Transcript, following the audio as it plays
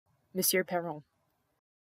Monsieur Parent.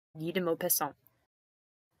 Guy de Maupassant.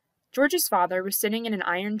 George's father was sitting in an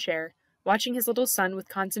iron chair, watching his little son with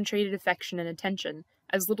concentrated affection and attention,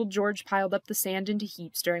 as little George piled up the sand into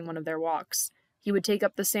heaps during one of their walks. He would take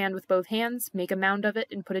up the sand with both hands, make a mound of it,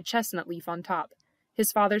 and put a chestnut leaf on top.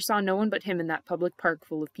 His father saw no one but him in that public park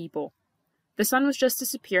full of people. The sun was just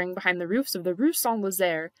disappearing behind the roofs of the Rue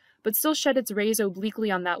Saint-Lazare, but still shed its rays obliquely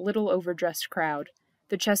on that little overdressed crowd.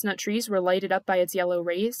 The chestnut trees were lighted up by its yellow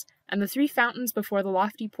rays, and the 3 fountains before the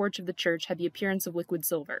lofty porch of the church had the appearance of liquid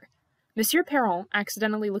silver. Monsieur Parent,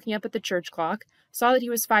 accidentally looking up at the church clock, saw that he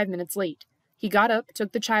was 5 minutes late. He got up,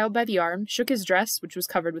 took the child by the arm, shook his dress, which was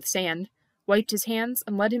covered with sand, wiped his hands,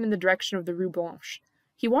 and led him in the direction of the Rue Blanche.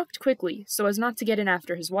 He walked quickly, so as not to get in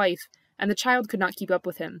after his wife, and the child could not keep up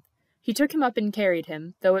with him. He took him up and carried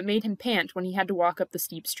him, though it made him pant when he had to walk up the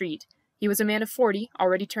steep street. He was a man of 40,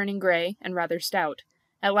 already turning grey, and rather stout.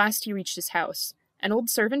 At last he reached his house. An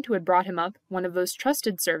old servant who had brought him up, one of those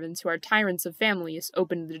trusted servants who are tyrants of families,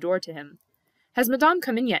 opened the door to him. "Has Madame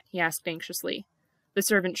come in yet?" he asked anxiously. The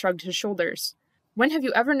servant shrugged his shoulders. "When have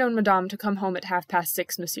you ever known Madame to come home at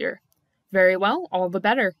 6:30, monsieur?" "Very well, all the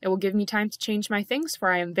better. It will give me time to change my things,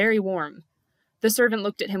 for I am very warm." The servant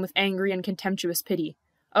looked at him with angry and contemptuous pity.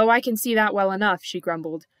 "Oh, I can see that well enough," she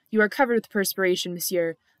grumbled. "You are covered with perspiration,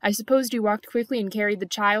 monsieur. I supposed you walked quickly and carried the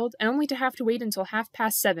child, and only to have to wait until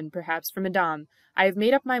 7:30, perhaps, for Madame. I have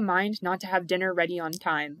made up my mind not to have dinner ready on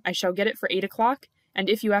time. I shall get it for 8 o'clock, and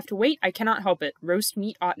if you have to wait, I cannot help it. Roast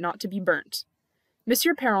meat ought not to be burnt."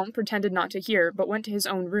 Monsieur Parent pretended not to hear, but went to his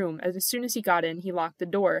own room, and as soon as he got in, he locked the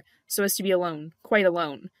door, so as to be alone, quite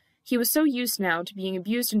alone. He was so used now to being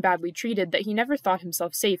abused and badly treated that he never thought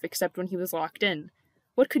himself safe except when he was locked in.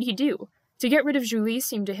 What could he do? To get rid of Julie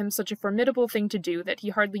seemed to him such a formidable thing to do that he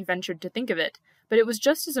hardly ventured to think of it, but it was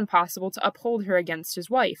just as impossible to uphold her against his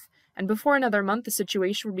wife, and before another month the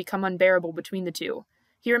situation would become unbearable between the two.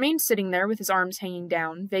 He remained sitting there with his arms hanging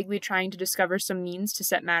down, vaguely trying to discover some means to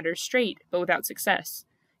set matters straight, but without success.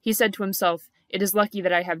 He said to himself, "It is lucky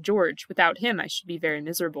that I have George. Without him I should be very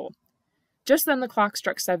miserable." Just then the clock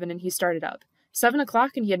struck 7 and he started up. 7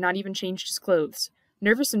 o'clock and he had not even changed his clothes.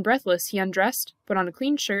 Nervous and breathless, he undressed, put on a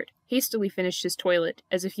clean shirt, hastily finished his toilet,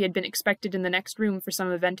 as if he had been expected in the next room for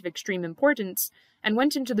some event of extreme importance, and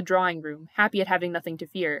went into the drawing-room, happy at having nothing to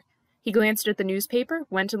fear. He glanced at the newspaper,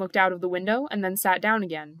 went and looked out of the window, and then sat down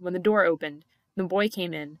again, when the door opened. The boy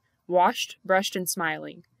came in, washed, brushed, and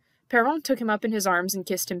smiling. Parent took him up in his arms and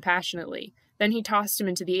kissed him passionately. Then he tossed him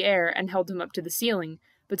into the air and held him up to the ceiling,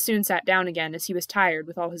 but soon sat down again, as he was tired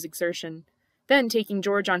with all his exertion. Then, taking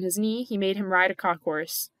George on his knee, he made him ride a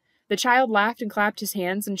cock-horse. The child laughed and clapped his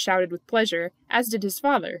hands and shouted with pleasure, as did his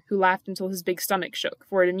father, who laughed until his big stomach shook,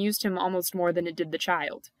 for it amused him almost more than it did the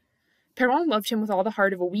child. Parent loved him with all the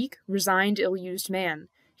heart of a weak, resigned, ill-used man.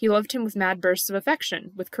 He loved him with mad bursts of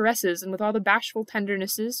affection, with caresses, and with all the bashful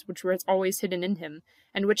tendernesses which were always hidden in him,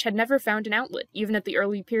 and which had never found an outlet, even at the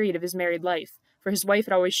early period of his married life, for his wife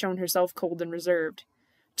had always shown herself cold and reserved.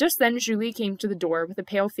 Just then Julie came to the door with a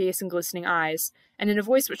pale face and glistening eyes, and in a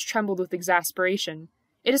voice which trembled with exasperation.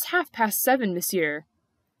 "It is 7:30, monsieur."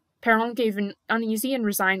 Parent gave an uneasy and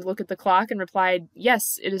resigned look at the clock and replied,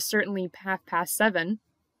 "Yes, it is certainly 7:30.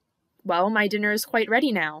 "Well, my dinner is quite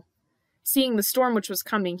ready now." Seeing the storm which was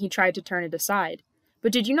coming, he tried to turn it aside.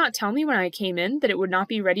 "But did you not tell me when I came in that it would not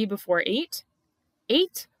be ready before 8?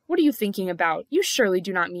 8? What are you thinking about? You surely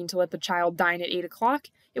do not mean to let the child dine at 8 o'clock.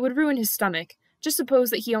 It would ruin his stomach. Just suppose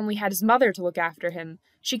that he only had his mother to look after him.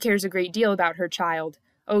 She cares a great deal about her child.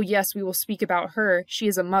 Oh yes, we will speak about her. She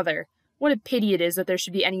is a mother. What a pity it is that there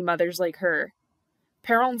should be any mothers like her."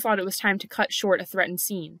 Parent thought it was time to cut short a threatened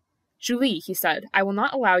scene. "Julie," he said, "I will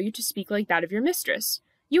not allow you to speak like that of your mistress.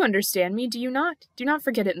 You understand me, do you not? Do not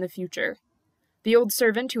forget it in the future." The old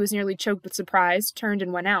servant, who was nearly choked with surprise, turned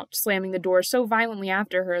and went out, slamming the door so violently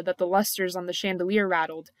after her that the lustres on the chandelier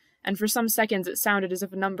rattled, and for some seconds it sounded as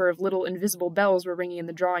if a number of little invisible bells were ringing in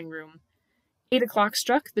the drawing-room. 8 o'clock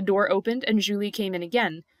struck, the door opened, and Julie came in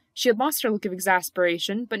again. She had lost her look of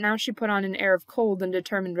exasperation, but now she put on an air of cold and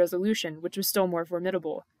determined resolution, which was still more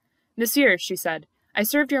formidable. "Monsieur," she said, "I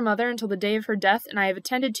served your mother until the day of her death, and I have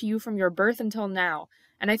attended to you from your birth until now,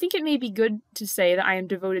 and I think it may be good to say that I am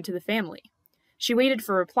devoted to the family." She waited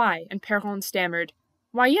for a reply, and Parent stammered,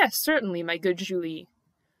 "Why, yes, certainly, my good Julie."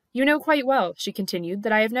 "You know quite well," she continued,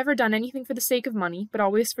 "that I have never done anything for the sake of money, but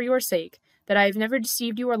always for your sake, that I have never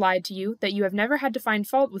deceived you or lied to you, that you have never had to find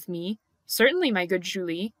fault with me." "Certainly, my good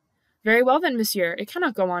Julie." "Very well then, monsieur, it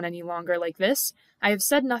cannot go on any longer like this. I have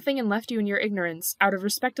said nothing and left you in your ignorance, out of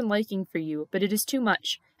respect and liking for you, but it is too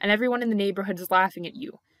much, and everyone in the neighborhood is laughing at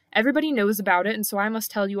you. Everybody knows about it, and so I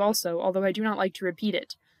must tell you also, although I do not like to repeat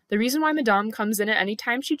it. The reason why Madame comes in at any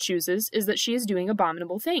time she chooses is that she is doing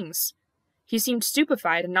abominable things." He seemed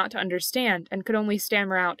stupefied and not to understand, and could only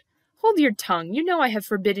stammer out, "Hold your tongue, you know I have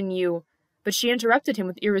forbidden you—" But she interrupted him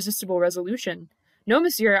with irresistible resolution. "No,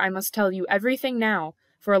 monsieur, I must tell you everything now.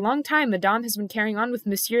 For a long time Madame has been carrying on with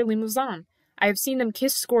Monsieur Limousin. I have seen them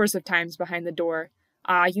kiss scores of times behind the door.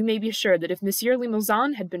 Ah, you may be sure that if Monsieur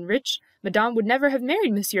Limousin had been rich, Madame would never have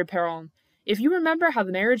married Monsieur Parent. If you remember how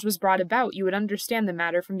the marriage was brought about, you would understand the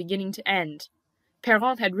matter from beginning to end."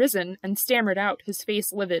 Parent had risen, and stammered out, his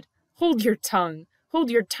face livid, "Hold your tongue,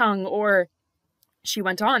 or—" She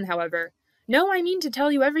went on, however, "No, I mean to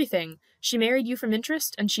tell you everything. She married you from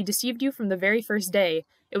interest, and she deceived you from the very first day.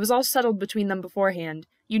 It was all settled between them beforehand.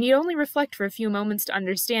 You need only reflect for a few moments to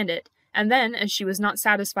understand it, and then, as she was not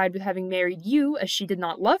satisfied with having married you, as she did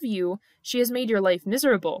not love you, she has made your life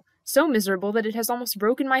miserable, so miserable that it has almost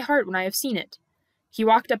broken my heart when I have seen it." He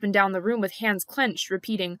walked up and down the room with hands clenched,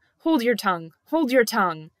 repeating, "Hold your tongue,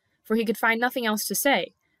 for he could find nothing else to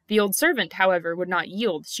say. The old servant, however, would not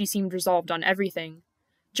yield. She seemed resolved on everything.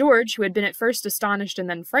 George, who had been at first astonished and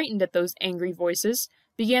then frightened at those angry voices,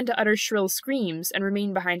 began to utter shrill screams, and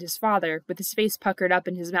remained behind his father, with his face puckered up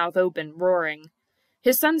and his mouth open, roaring.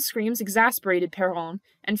 His son's screams exasperated Parent,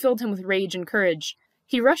 and filled him with rage and courage.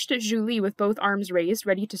 He rushed at Julie with both arms raised,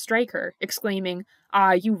 ready to strike her, exclaiming,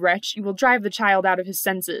 "Ah, you wretch, you will drive the child out of his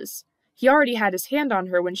senses." He already had his hand on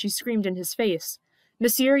her when she screamed in his face,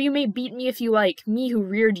 "Monsieur, you may beat me if you like, me who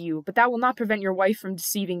reared you, but that will not prevent your wife from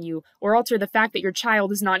deceiving you, or alter the fact that your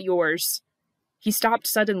child is not yours." He stopped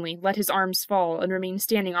suddenly, let his arms fall, and remained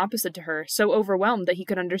standing opposite to her, so overwhelmed that he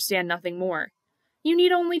could understand nothing more. "You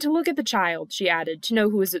need only to look at the child," she added, "to know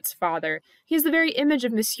who is its father. He is the very image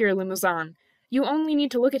of Monsieur Limousin. You only need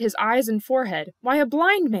to look at his eyes and forehead. Why, a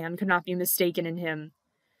blind man could not be mistaken in him."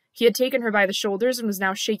 He had taken her by the shoulders and was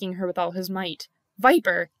now shaking her with all his might.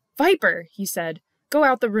 "Viper! Viper!" he said. "Go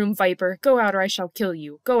out the room, viper! Go out, or I shall kill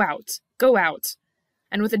you! Go out! Go out!"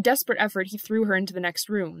 And with a desperate effort he threw her into the next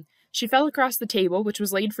room. She fell across the table, which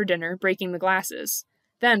was laid for dinner, breaking the glasses.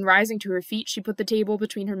 Then, rising to her feet, she put the table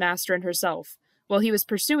between her master and herself. While he was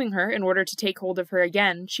pursuing her, in order to take hold of her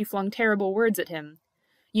again, she flung terrible words at him.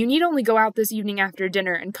 "You need only go out this evening after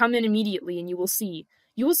dinner, and come in immediately, and you will see.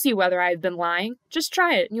 You will see whether I have been lying. Just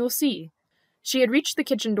try it, and you will see." She had reached the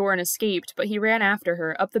kitchen door and escaped, but he ran after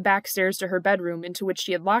her, up the back stairs to her bedroom, into which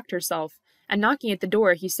she had locked herself, and knocking at the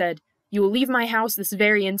door, he said, "You will leave my house this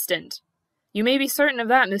very instant." "You may be certain of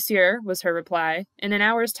that, monsieur," was her reply. "In an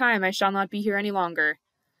hour's time I shall not be here any longer."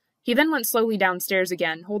 He then went slowly downstairs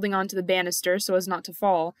again, holding on to the banister so as not to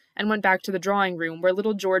fall, and went back to the drawing-room, where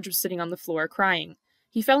little George was sitting on the floor, crying.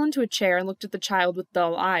 He fell into a chair and looked at the child with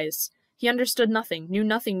dull eyes. He understood nothing, knew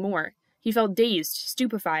nothing more. He felt dazed,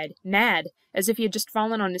 stupefied, mad, as if he had just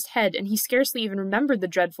fallen on his head, and he scarcely even remembered the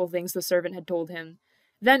dreadful things the servant had told him.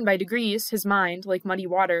 Then, by degrees, his mind, like muddy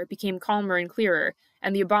water, became calmer and clearer,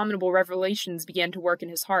 and the abominable revelations began to work in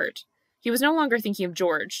his heart. He was no longer thinking of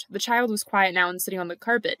George. The child was quiet now and sitting on the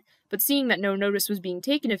carpet, but seeing that no notice was being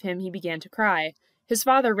taken of him, he began to cry. His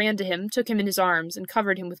father ran to him, took him in his arms, and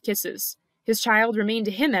covered him with kisses. His child remained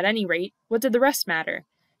to him at any rate. What did the rest matter?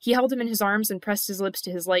 He held him in his arms and pressed his lips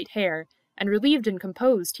to his light hair, and relieved and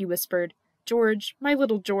composed, he whispered, "George, my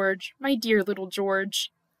little George, my dear little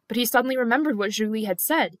George." But he suddenly remembered what Julie had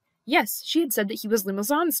said. Yes, she had said that he was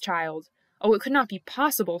Limousin's child. Oh, it could not be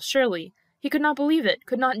possible, surely. He could not believe it,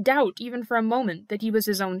 could not doubt, even for a moment, that he was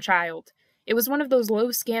his own child. It was one of those low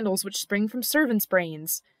scandals which spring from servants'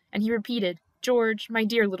 brains. And he repeated, "George, my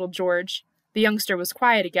dear little George." The youngster was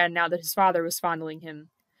quiet again now that his father was fondling him.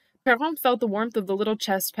 Parent felt the warmth of the little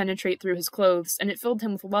chest penetrate through his clothes, and it filled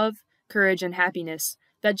him with love, courage, and happiness.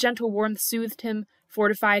 That gentle warmth soothed him,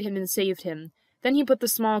 fortified him, and saved him. Then he put the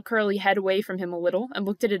small curly head away from him a little, and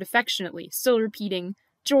looked at it affectionately, still repeating,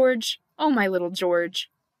 "George, oh my little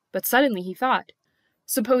George." But suddenly he thought,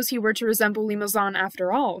 suppose he were to resemble Limousin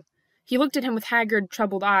after all? He looked at him with haggard,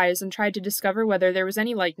 troubled eyes, and tried to discover whether there was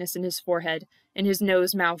any likeness in his forehead, in his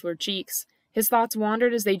nose, mouth, or cheeks. His thoughts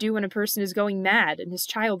wandered as they do when a person is going mad, and his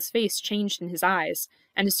child's face changed in his eyes,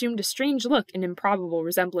 and assumed a strange look and improbable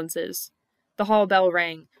resemblances. The hall bell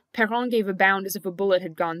rang. Parent gave a bound as if a bullet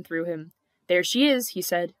had gone through him. "There she is," he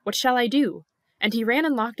said. "What shall I do?" And he ran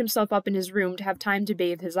and locked himself up in his room to have time to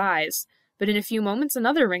bathe his eyes. But in a few moments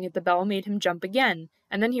another ring at the bell made him jump again,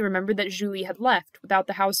 and then he remembered that Julie had left, without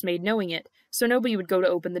the housemaid knowing it, so nobody would go to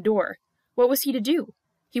open the door. What was he to do?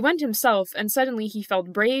 He went himself, and suddenly he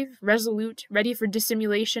felt brave, resolute, ready for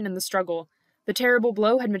dissimulation and the struggle. The terrible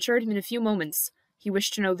blow had matured him in a few moments. He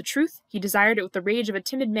wished to know the truth, he desired it with the rage of a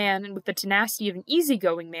timid man and with the tenacity of an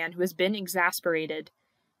easy-going man who has been exasperated.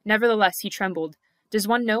 Nevertheless, he trembled. Does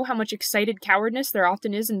one know how much excited cowardness there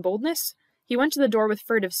often is in boldness? He went to the door with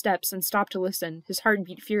furtive steps and stopped to listen, his heart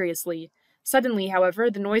beat furiously. Suddenly, however,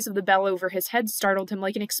 the noise of the bell over his head startled him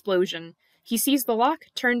like an explosion. He seized the lock,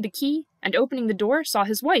 turned the key, and opening the door, saw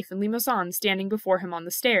his wife and Maupassant standing before him on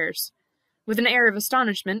the stairs. With an air of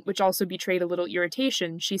astonishment, which also betrayed a little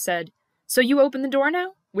irritation, she said, "So you open the door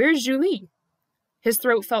now? Where's Julie?" His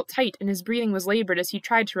throat felt tight and his breathing was labored as he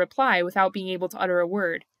tried to reply without being able to utter a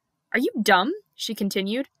word. "Are you dumb?" she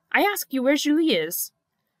continued. "I ask you where Julie is."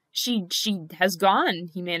 She has gone,"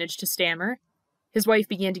 he managed to stammer. His wife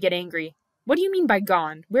began to get angry. "What do you mean by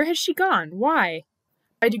gone? Where has she gone? Why?"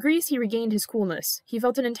 By degrees he regained his coolness. He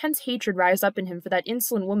felt an intense hatred rise up in him for that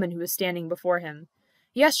insolent woman who was standing before him.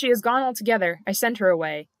 "Yes, she has gone altogether. I sent her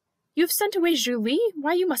away." "You have sent away Julie?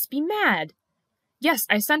 Why, you must be mad." "Yes,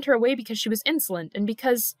 I sent her away because she was insolent, and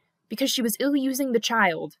because she was ill-using the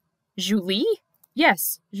child." "Julie?"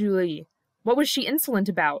 "Yes, Julie. What was she insolent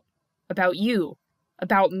about?" "About you."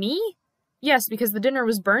 "About me?" "Yes, because the dinner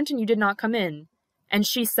was burnt and you did not come in." "And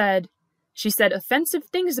she said offensive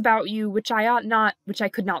things about you which I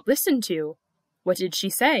could not listen to." "What did she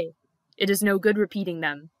say?" "It is no good repeating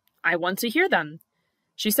them." "I want to hear them."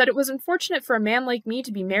 "She said it was unfortunate for a man like me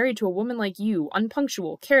to be married to a woman like you,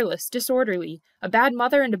 unpunctual, careless, disorderly, a bad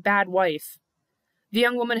mother and a bad wife." The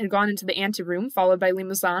young woman had gone into the anteroom, followed by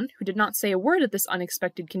Maupassant, who did not say a word at this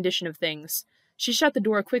unexpected condition of things. She shut the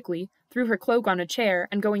door quickly, threw her cloak on a chair,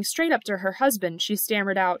 and going straight up to her husband, she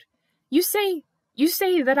stammered out, You say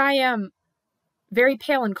that I am—" Very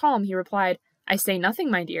pale and calm, he replied, "I say nothing,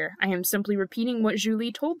 my dear. I am simply repeating what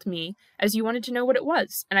Julie told me, as you wanted to know what it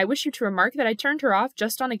was, and I wish you to remark that I turned her off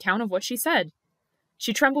just on account of what she said."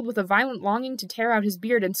 She trembled with a violent longing to tear out his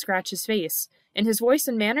beard and scratch his face. In his voice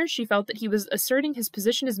and manner she felt that he was asserting his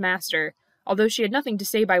position as master. Although she had nothing to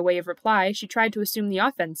say by way of reply, she tried to assume the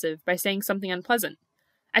offensive by saying something unpleasant.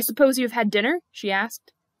 "I suppose you have had dinner?" she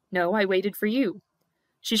asked. "No, I waited for you."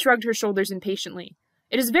 She shrugged her shoulders impatiently.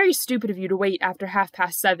 "It is very stupid of you to wait after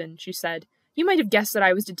 7:30, she said. "You might have guessed that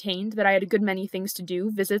I was detained, that I had a good many things to do,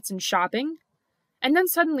 visits and shopping." And then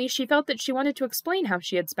suddenly she felt that she wanted to explain how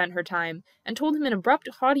she had spent her time, and told him in abrupt,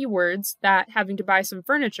 haughty words that, having to buy some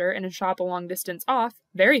furniture in a shop a long distance off,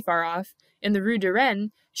 very far off, in the Rue de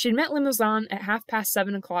Rennes, she had met Maupassant at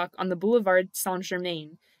 7:30 on the Boulevard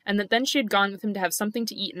Saint-Germain, and that then she had gone with him to have something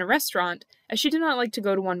to eat in a restaurant, as she did not like to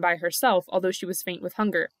go to one by herself, although she was faint with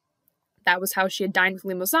hunger. That was how she had dined with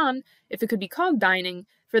Maupassant, if it could be called dining,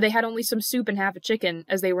 for they had only some soup and half a chicken,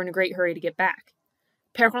 as they were in a great hurry to get back.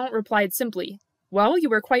 Parent replied simply, "Well, you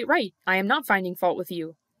were quite right. I am not finding fault with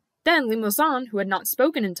you." Then Maupassant, who had not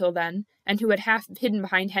spoken until then, and who had half hidden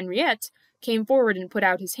behind Henriette, came forward and put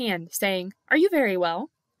out his hand, saying, "Are you very well?"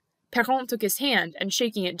 Parent took his hand, and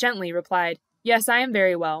shaking it gently, replied, "Yes, I am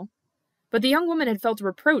very well." But the young woman had felt a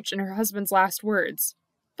reproach in her husband's last words.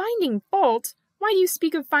 "Finding fault? Why do you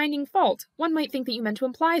speak of finding fault? One might think that you meant to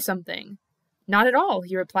imply something." "Not at all,"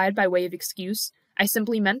 he replied by way of excuse. "I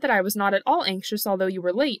simply meant that I was not at all anxious although you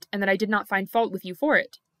were late, and that I did not find fault with you for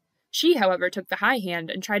it." She, however, took the high hand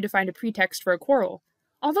and tried to find a pretext for a quarrel.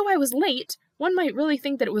 "Although I was late, one might really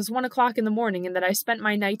think that it was 1 o'clock in the morning and that I spent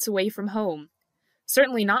my nights away from home."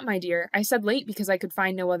 "Certainly not, my dear. I said late because I could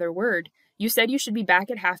find no other word. You said you should be back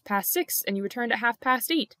at 6:30, and you returned at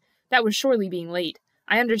 8:30. That was surely being late.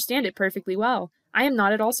 I understand it perfectly well. I am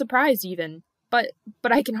not at all surprised, even. But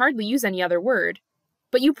I can hardly use any other word."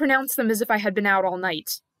 "But you pronounce them as if I had been out all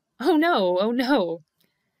night." "Oh no, oh no."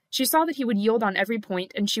 She saw that he would yield on every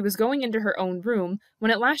point, and she was going into her own room,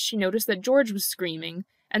 when at last she noticed that George was screaming,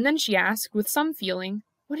 and then she asked, with some feeling,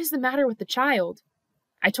 "What is the matter with the child?"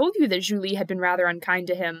 "I told you that Julie had been rather unkind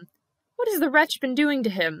to him." "What has the wretch been doing to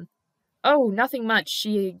him?" "Oh, nothing much.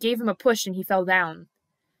 She gave him a push and he fell down."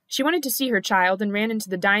 She wanted to see her child and ran into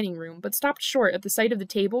the dining room, but stopped short at the sight of the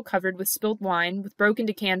table covered with spilt wine, with broken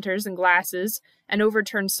decanters and glasses, and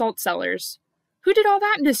overturned salt-cellars. "Who did all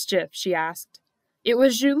that mischief?" she asked. "It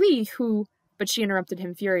was Julie who—" But she interrupted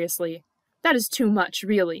him furiously. "That is too much,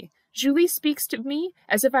 really. Julie speaks to me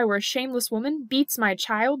as if I were a shameless woman, beats my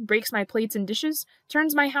child, breaks my plates and dishes,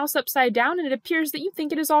 turns my house upside down, and it appears that you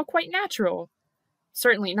think it is all quite natural."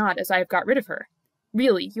 "Certainly not, as I have got rid of her."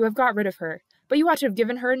 "Really, you have got rid of her. But you ought to have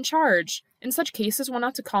given her in charge. In such cases one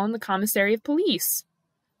ought to call in the commissary of police."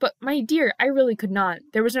 "But, my dear, I really could not.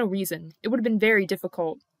 There was no reason. It would have been very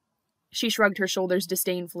difficult." She shrugged her shoulders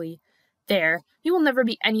disdainfully. "There, you will never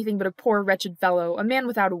be anything but a poor wretched fellow, a man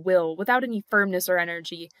without a will, without any firmness or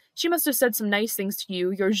energy. She must have said some nice things to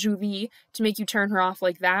you, your Julie, to make you turn her off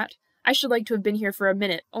like that. I should like to have been here for a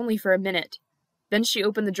minute, only for a minute." Then she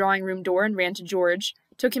opened the drawing-room door and ran to George.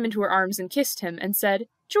 took him into her arms and kissed him, and said,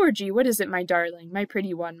 "Georgie, what is it, my darling, my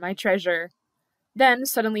pretty one, my treasure?" Then,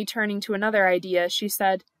 suddenly turning to another idea, she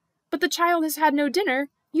said, "But the child has had no dinner.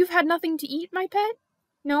 You've had nothing to eat, my pet?"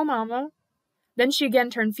 "No, mamma." Then she again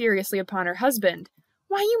turned furiously upon her husband.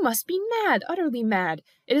 "Why, you must be mad, utterly mad.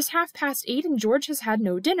 It is 8:30, and George has had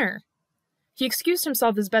no dinner." He excused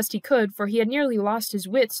himself as best he could, for he had nearly lost his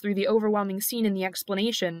wits through the overwhelming scene in the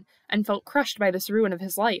explanation, and felt crushed by this ruin of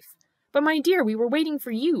his life. "But, my dear, we were waiting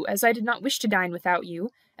for you, as I did not wish to dine without you.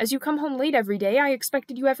 As you come home late every day, I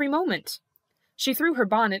expected you every moment." She threw her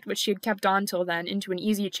bonnet, which she had kept on till then, into an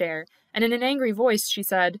easy-chair, and in an angry voice she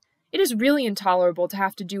said, "It is really intolerable to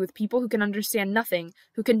have to do with people who can understand nothing,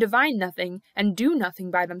 who can divine nothing, and do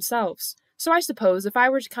nothing by themselves. So I suppose, if I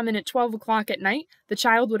were to come in at 12 o'clock at night, the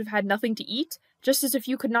child would have had nothing to eat, just as if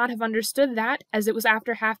you could not have understood that, as it was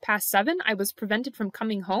after 7:30, I was prevented from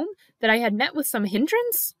coming home, that I had met with some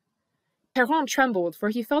hindrance?" Parent trembled, for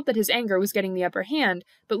he felt that his anger was getting the upper hand,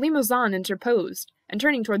 but Limousin interposed, and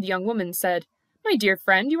turning toward the young woman, said, "My dear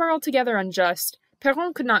friend, you are altogether unjust.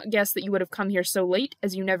 Parent could not guess that you would have come here so late,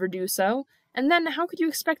 as you never do so, and then how could you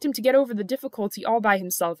expect him to get over the difficulty all by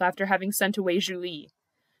himself after having sent away Julie?"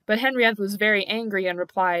 But Henriette was very angry and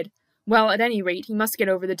replied, "Well, at any rate, he must get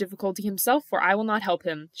over the difficulty himself, for I will not help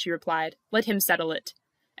him," she replied. "Let him settle it."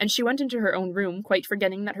 And she went into her own room, quite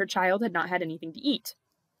forgetting that her child had not had anything to eat.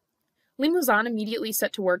 Limousin immediately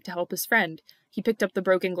set to work to help his friend. He picked up the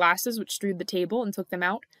broken glasses which strewed the table and took them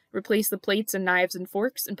out, replaced the plates and knives and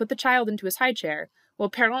forks, and put the child into his high chair, while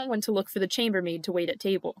Parent went to look for the chambermaid to wait at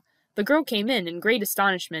table. The girl came in great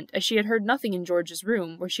astonishment, as she had heard nothing in George's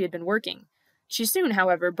room, where she had been working. She soon,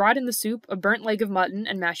 however, brought in the soup, a burnt leg of mutton,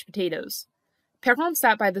 and mashed potatoes. Parent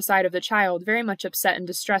sat by the side of the child, very much upset and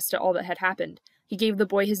distressed at all that had happened. He gave the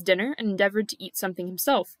boy his dinner, and endeavored to eat something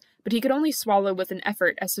himself, but he could only swallow with an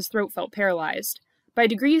effort, as his throat felt paralyzed. By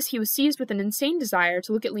degrees he was seized with an insane desire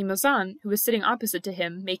to look at Limousin, who was sitting opposite to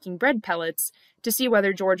him, making bread pellets, to see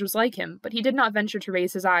whether George was like him, but he did not venture to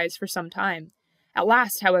raise his eyes for some time. At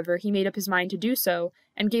last, however, he made up his mind to do so,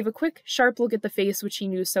 and gave a quick, sharp look at the face which he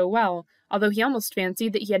knew so well, although he almost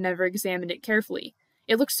fancied that he had never examined it carefully.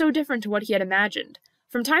 It looked so different to what he had imagined.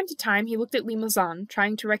 From time to time he looked at Limousin,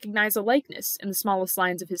 trying to recognize a likeness in the smallest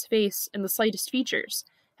lines of his face, in the slightest features,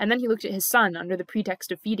 and then he looked at his son under the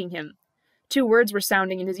pretext of feeding him. 2 words were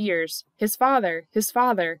sounding in his ears, "His father, his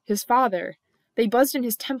father, his father." They buzzed in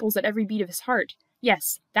his temples at every beat of his heart.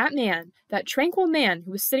 Yes, that man, that tranquil man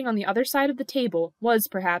who was sitting on the other side of the table, was,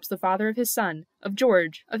 perhaps, the father of his son, of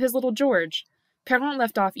George, of his little George. Parent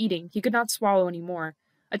left off eating. He could not swallow any more.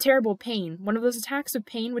 A terrible pain, one of those attacks of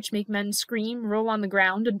pain which make men scream, roll on the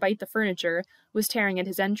ground, and bite the furniture, was tearing at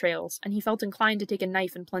his entrails, and he felt inclined to take a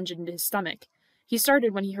knife and plunge it into his stomach. He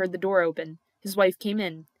started when he heard the door open. His wife came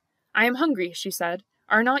in. "I am hungry," she said.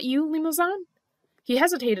 "Are not you, Limousin?" He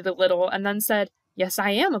hesitated a little, and then said, "Yes,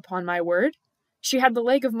 I am, upon my word." She had the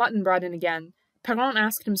leg of mutton brought in again. Parent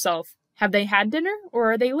asked himself, "Have they had dinner,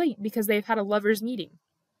 or are they late because they have had a lovers' meeting?"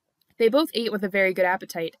 They both ate with a very good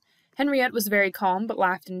appetite. Henriette was very calm, but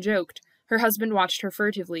laughed and joked. Her husband watched her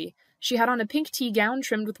furtively. She had on a pink tea gown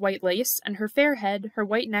trimmed with white lace, and her fair head, her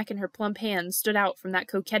white neck, and her plump hands stood out from that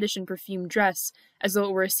coquettish and perfumed dress, as though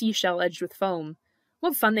it were a seashell edged with foam.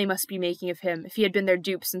 What fun they must be making of him, if he had been their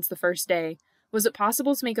dupe since the first day. Was it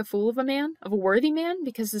possible to make a fool of a man, of a worthy man,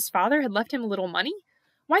 because his father had left him a little money?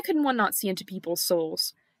 Why couldn't one not see into people's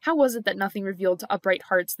souls? How was it that nothing revealed to upright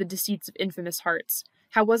hearts the deceits of infamous hearts?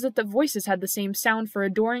 How was it that voices had the same sound for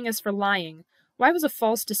adoring as for lying? Why was a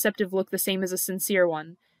false, deceptive look the same as a sincere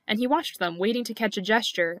one? And he watched them, waiting to catch a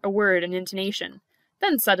gesture, a word, an intonation.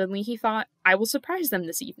 Then suddenly he thought, "I will surprise them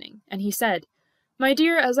this evening," and he said, "My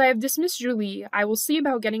dear, as I have dismissed Julie, I will see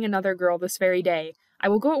about getting another girl this very day. I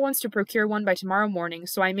will go at once to procure one by tomorrow morning,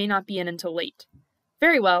 so I may not be in until late."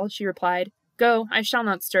 "Very well," she replied. "Go, I shall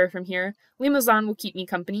not stir from here. Limousin will keep me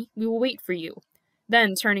company. We will wait for you."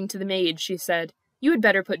 Then, turning to the maid, she said, "You had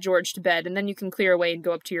better put George to bed, and then you can clear away and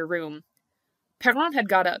go up to your room." Parent had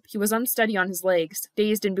got up. He was unsteady on his legs,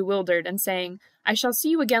 dazed and bewildered, and saying, "I shall see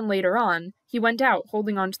you again later on," he went out,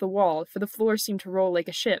 holding on to the wall, for the floor seemed to roll like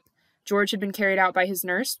a ship. George had been carried out by his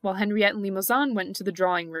nurse, while Henriette and Limousin went into the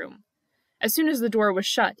drawing-room. As soon as the door was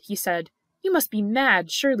shut, he said, "You must be mad,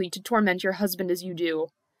 surely, to torment your husband as you do."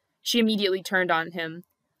 She immediately turned on him.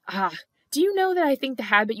 "Ah, do you know that I think the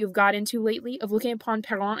habit you have got into lately, of looking upon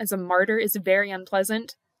Parent as a martyr, is very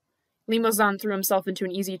unpleasant?" Limousin threw himself into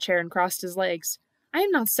an easy-chair and crossed his legs. "I am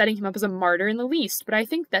not setting him up as a martyr in the least, but I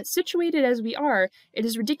think that, situated as we are, it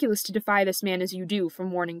is ridiculous to defy this man as you do, from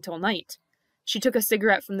morning till night." She took a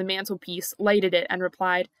cigarette from the mantelpiece, lighted it, and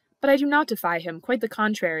replied, But I do not defy him, quite the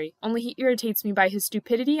contrary, only he irritates me by his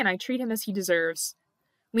stupidity, and I treat him as he deserves.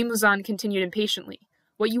 Limousin continued impatiently.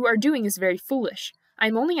 What you are doing is very foolish. I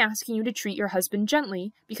am only asking you to treat your husband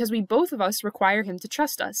gently, because we both of us require him to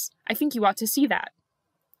trust us. I think you ought to see that.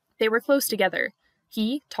 They were close together.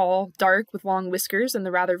 He, tall, dark, with long whiskers and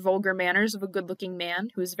the rather vulgar manners of a good-looking man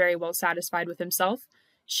who is very well satisfied with himself.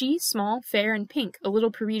 She, small, fair, and pink, a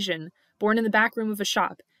little Parisian, born in the back room of a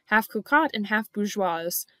shop, half cocotte and half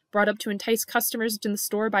bourgeoise, brought up to entice customers into the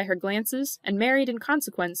store by her glances, and married, in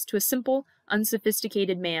consequence, to a simple,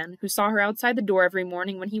 unsophisticated man who saw her outside the door every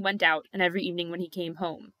morning when he went out and every evening when he came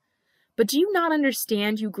home. "But do you not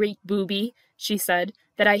understand, you great booby," she said,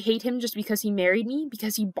 "that I hate him just because he married me,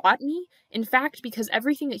 because he bought me? In fact, because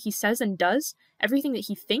everything that he says and does, everything that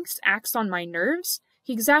he thinks, acts on my nerves?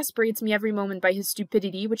 He exasperates me every moment by his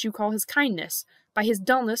stupidity, which you call his kindness, by his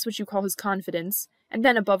dullness, which you call his confidence, and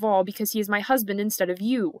then, above all, because he is my husband instead of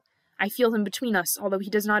you. I feel him between us, although he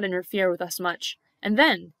does not interfere with us much. And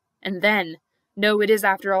then, no, it is,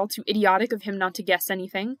 after all, too idiotic of him not to guess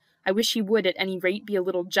anything. I wish he would, at any rate, be a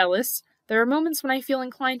little jealous. There are moments when I feel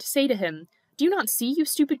inclined to say to him, 'Do you not see, you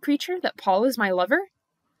stupid creature, that Paul is my lover?'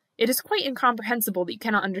 It is quite incomprehensible that you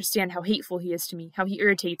cannot understand how hateful he is to me, how he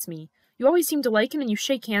irritates me. You always seem to like him, and you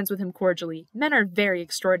shake hands with him cordially. Men are very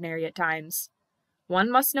extraordinary at times."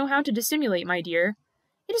 "One must know how to dissimulate, my dear."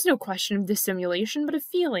 "It is no question of dissimulation, but of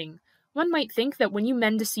feeling. One might think that when you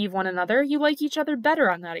men deceive one another, you like each other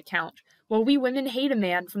better on that account, while we women hate a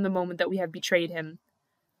man from the moment that we have betrayed him.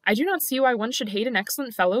 I do not see why one should hate an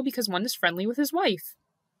excellent fellow because one is friendly with his wife."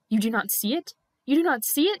 "You do not see it? You do not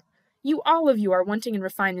see it? You all of you are wanting in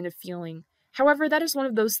refinement of feeling. However, that is one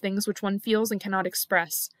of those things which one feels and cannot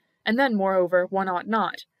express. And then, moreover, one ought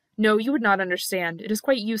not. No, you would not understand. It is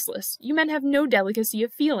quite useless. You men have no delicacy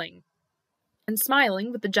of feeling." And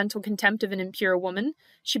smiling, with the gentle contempt of an impure woman,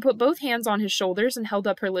 she put both hands on his shoulders and held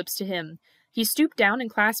up her lips to him. He stooped down and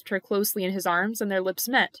clasped her closely in his arms, and their lips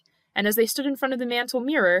met, and as they stood in front of the mantel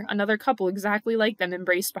mirror, another couple exactly like them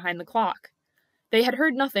embraced behind the clock. They had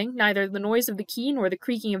heard nothing, neither the noise of the key nor the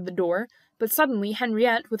creaking of the door, but suddenly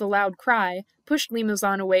Henriette, with a loud cry, pushed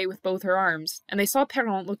Limousin away with both her arms, and they saw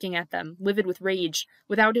Parent looking at them, livid with rage,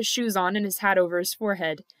 without his shoes on and his hat over his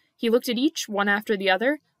forehead. He looked at each, one after the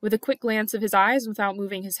other, with a quick glance of his eyes without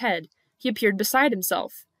moving his head. He appeared beside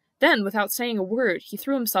himself. Then, without saying a word, he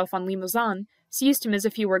threw himself on Limousin, seized him as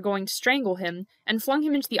if he were going to strangle him, and flung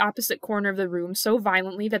him into the opposite corner of the room so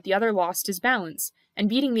violently that the other lost his balance, and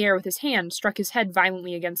beating the air with his hand, struck his head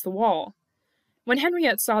violently against the wall. When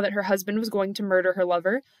Henriette saw that her husband was going to murder her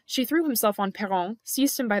lover, she threw herself on Parent,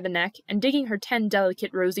 seized him by the neck, and digging her 10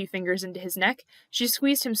 delicate rosy fingers into his neck, she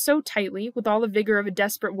squeezed him so tightly, with all the vigor of a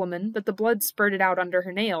desperate woman, that the blood spurted out under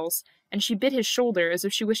her nails, and she bit his shoulder as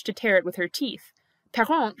if she wished to tear it with her teeth.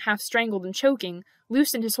 Parent, half strangled and choking,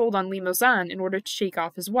 loosened his hold on Limousin in order to shake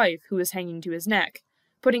off his wife, who was hanging to his neck.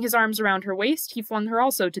 Putting his arms around her waist, he flung her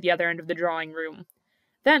also to the other end of the drawing-room.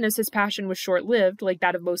 Then, as his passion was short-lived, like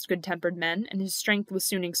that of most good-tempered men, and his strength was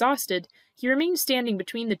soon exhausted, he remained standing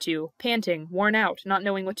between the two, panting, worn out, not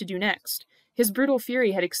knowing what to do next. His brutal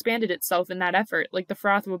fury had expanded itself in that effort, like the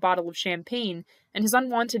froth of a bottle of champagne, and his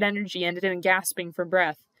unwonted energy ended in gasping for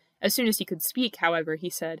breath. As soon as he could speak, however,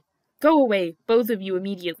 he said, "Go away, both of you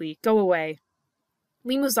immediately, go away."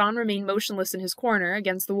 Limousin remained motionless in his corner,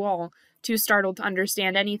 against the wall, too startled to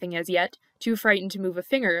understand anything as yet, too frightened to move a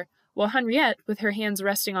finger, while Henriette, with her hands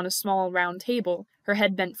resting on a small round table, her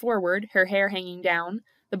head bent forward, her hair hanging down,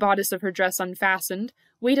 the bodice of her dress unfastened,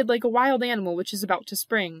 waited like a wild animal which is about to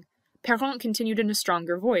spring. Parent continued in a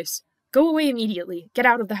stronger voice, "Go away immediately, get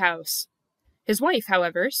out of the house." His wife,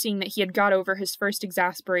 however, seeing that he had got over his first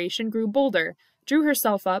exasperation, grew bolder, drew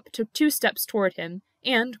herself up, took 2 steps toward him,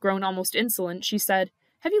 and, grown almost insolent, she said,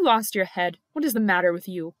 "Have you lost your head? What is the matter with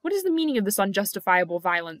you? What is the meaning of this unjustifiable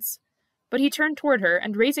violence?" But he turned toward her,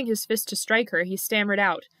 and raising his fist to strike her, he stammered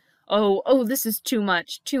out, Oh, this is too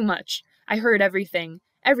much, too much. I heard everything.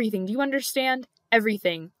 Everything, do you understand?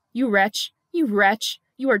 Everything. You wretch,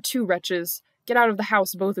 you are 2 wretches. Get out of the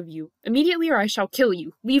house, both of you. Immediately, or I shall kill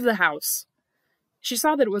you. Leave the house." She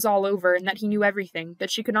saw that it was all over, and that he knew everything,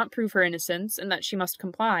 that she could not prove her innocence, and that she must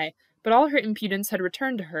comply, but all her impudence had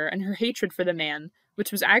returned to her, and her hatred for the man,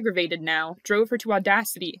 which was aggravated now, drove her to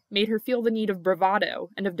audacity, made her feel the need of bravado,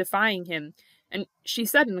 and of defying him, and she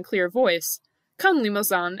said in a clear voice, "Come,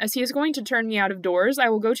 Limousin, as he is going to turn me out of doors, I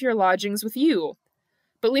will go to your lodgings with you."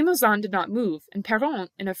 But Limousin did not move, and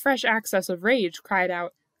Parent, in a fresh access of rage, cried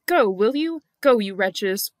out, "Go, will you? Go, you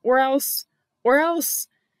wretches, or else—"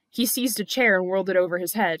 He seized a chair and whirled it over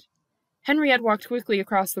his head. Henriette walked quickly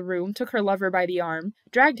across the room, took her lover by the arm,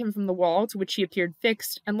 dragged him from the wall to which he appeared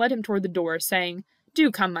fixed, and led him toward the door, saying,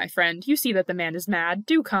 "Do come, my friend, you see that the man is mad,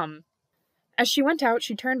 do come." As she went out,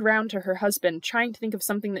 she turned round to her husband, trying to think of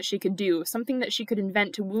something that she could do, something that she could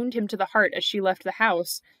invent to wound him to the heart as she left the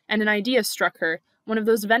house, and an idea struck her, one of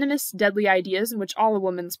those venomous, deadly ideas in which all a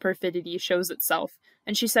woman's perfidy shows itself,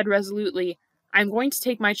 and she said resolutely, "I am going to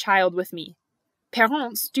take my child with me."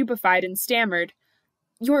 Parent, stupefied, and stammered,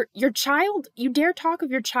 Your child? You dare talk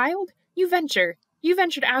of your child? You venture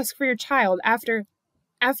to ask for your child after...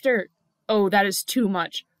 Oh, that is too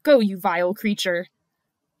much. Go, you vile creature."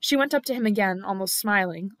 She went up to him again, almost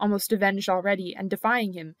smiling, almost avenged already, and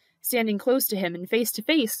defying him. Standing close to him and face to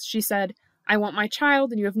face, she said, "I want my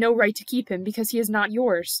child, and you have no right to keep him, because he is not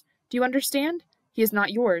yours. Do you understand? He is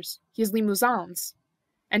not yours. He is Limousin's."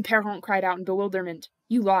 And Parent cried out in bewilderment,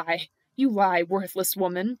 you lie, worthless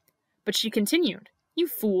woman." But she continued, "You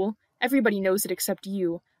fool! Everybody knows it except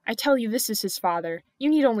you. I tell you this is his father. You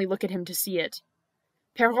need only look at him to see it."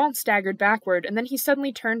 Parent staggered backward, and then he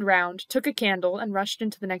suddenly turned round, took a candle, and rushed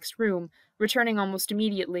into the next room, returning almost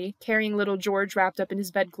immediately, carrying little George wrapped up in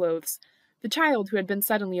his bedclothes. The child, who had been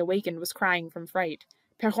suddenly awakened, was crying from fright.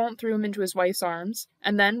 Parent threw him into his wife's arms,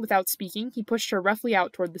 and then, without speaking, he pushed her roughly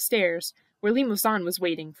out toward the stairs, where Limousin was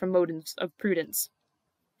waiting, from motives of prudence.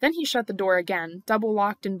 Then he shut the door again,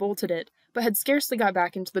 double-locked and bolted it, but had scarcely got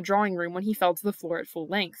back into the drawing-room when he fell to the floor at full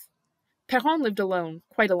length. Parent lived alone,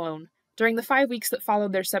 quite alone. During the 5 weeks that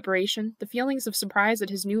followed their separation, the feelings of surprise at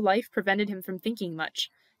his new life prevented him from thinking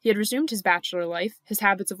much. He had resumed his bachelor life, his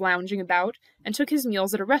habits of lounging about, and took his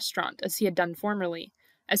meals at a restaurant, as he had done formerly.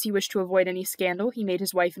 As he wished to avoid any scandal, he made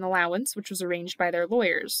his wife an allowance, which was arranged by their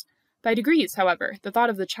lawyers. By degrees, however, the thought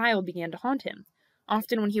of the child began to haunt him.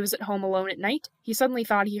 Often when he was at home alone at night, he suddenly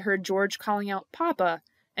thought he heard George calling out, "Papa!"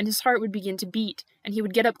 and his heart would begin to beat, and he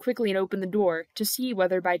would get up quickly and open the door, to see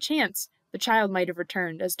whether, by chance, the child might have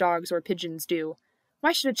returned, as dogs or pigeons do.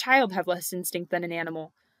 Why should a child have less instinct than an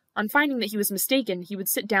animal? On finding that he was mistaken, he would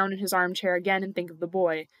sit down in his armchair again and think of the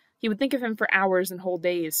boy. He would think of him for hours and whole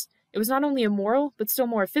days. It was not only a moral, but still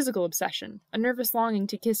more a physical obsession, a nervous longing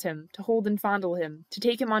to kiss him, to hold and fondle him, to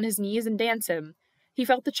take him on his knees and dance him. He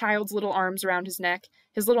felt the child's little arms around his neck,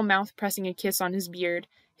 his little mouth pressing a kiss on his beard,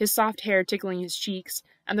 his soft hair tickling his cheeks,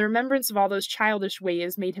 and the remembrance of all those childish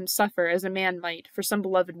ways made him suffer as a man might for some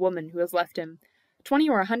beloved woman who has left him. 20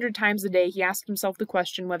 or 100 times a day he asked himself the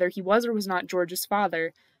question whether he was or was not George's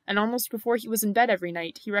father, and almost before he was in bed every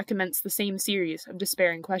night he recommenced the same series of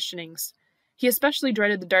despairing questionings. He especially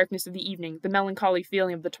dreaded the darkness of the evening, the melancholy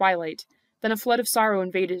feeling of the twilight. Then a flood of sorrow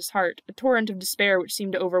invaded his heart, a torrent of despair which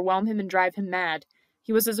seemed to overwhelm him and drive him mad.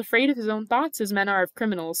 He was as afraid of his own thoughts as men are of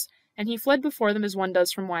criminals, and he fled before them as one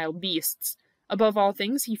does from wild beasts. Above all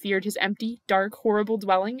things he feared his empty, dark, horrible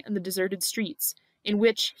dwelling and the deserted streets, in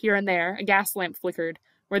which, here and there, a gas lamp flickered,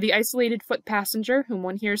 where the isolated foot-passenger whom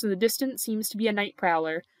one hears in the distance seems to be a night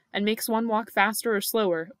prowler, and makes one walk faster or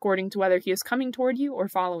slower, according to whether he is coming toward you or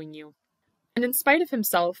following you. And in spite of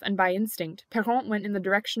himself, and by instinct, Parent went in the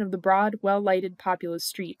direction of the broad, well-lighted, populous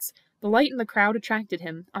streets. The light in the crowd attracted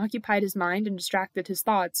him, occupied his mind and distracted his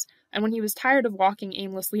thoughts, and when he was tired of walking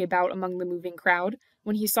aimlessly about among the moving crowd,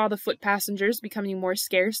 when he saw the foot-passengers becoming more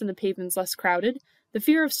scarce and the pavements less crowded, the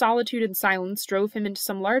fear of solitude and silence drove him into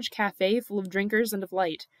some large café full of drinkers and of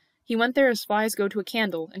light. He went there as flies go to a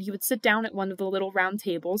candle, and he would sit down at one of the little round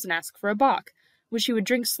tables and ask for a bock, which he would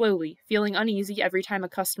drink slowly, feeling uneasy every time a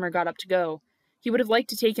customer got up to go. He would have liked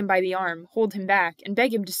to take him by the arm, hold him back, and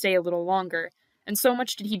beg him to stay a little longer, and so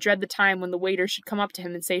much did he dread the time when the waiter should come up to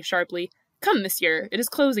him and say sharply, "Come, monsieur, it is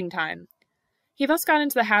closing time." He thus got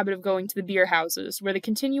into the habit of going to the beer-houses, where the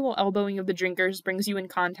continual elbowing of the drinkers brings you in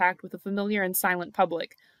contact with a familiar and silent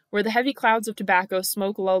public, where the heavy clouds of tobacco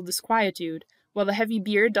smoke lull disquietude, while the heavy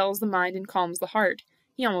beer dulls the mind and calms the heart.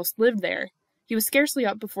 He almost lived there. He was scarcely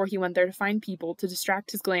up before he went there to find people to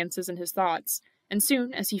distract his glances and his thoughts, and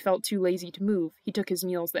soon, as he felt too lazy to move, he took his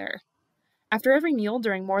meals there. After every meal,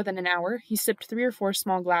 during more than an hour, he sipped 3 or 4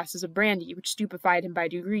 small glasses of brandy, which stupefied him by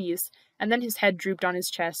degrees, and then his head drooped on his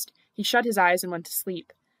chest, he shut his eyes and went to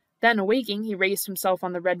sleep. Then, awaking, he raised himself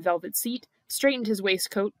on the red velvet seat, straightened his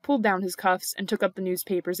waistcoat, pulled down his cuffs, and took up the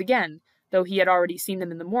newspapers again, though he had already seen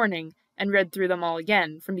them in the morning, and read through them all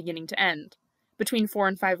again, from beginning to end. Between 4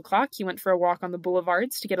 and 5 o'clock he went for a walk on the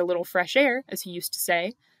boulevards to get a little fresh air, as he used to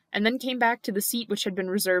say, and then came back to the seat which had been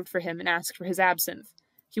reserved for him and asked for his absinthe.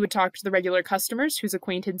 He would talk to the regular customers whose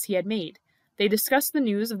acquaintance he had made. They discussed the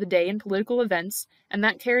news of the day and political events, and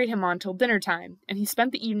that carried him on till dinner-time, and he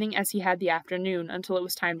spent the evening as he had the afternoon, until it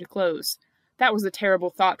was time to close. That was a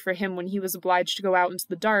terrible thought for him when he was obliged to go out into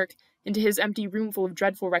the dark, into his empty room full of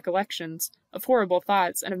dreadful recollections, of horrible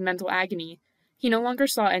thoughts, and of mental agony. He no longer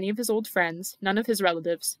saw any of his old friends, none of his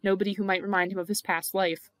relatives, nobody who might remind him of his past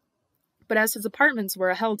life. But as his apartments were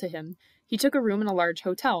a hell to him, he took a room in a large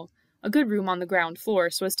hotel, a good room on the ground floor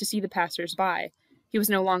so as to see the passers-by. He was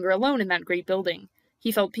no longer alone in that great building.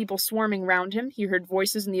 He felt people swarming round him, he heard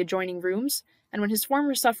voices in the adjoining rooms, and when his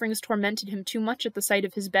former sufferings tormented him too much at the sight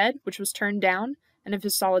of his bed, which was turned down, and of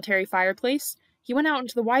his solitary fireplace, he went out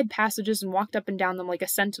into the wide passages and walked up and down them like a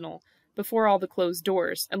sentinel, before all the closed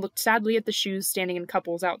doors, and looked sadly at the shoes standing in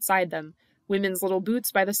couples outside them, women's little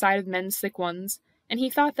boots by the side of men's thick ones, and he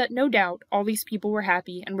thought that, no doubt, all these people were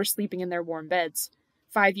happy and were sleeping in their warm beds.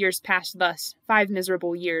 5 years passed thus, 5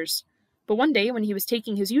 miserable years. But one day, when he was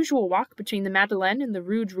taking his usual walk between the Madeleine and the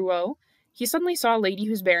Rue Drouot, he suddenly saw a lady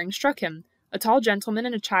whose bearing struck him. A tall gentleman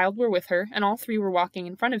and a child were with her, and all three were walking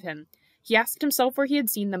in front of him. He asked himself where he had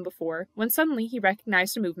seen them before, when suddenly he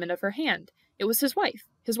recognized a movement of her hand. It was his wife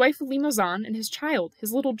of Maupassant, and his child,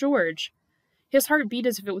 his little George. His heart beat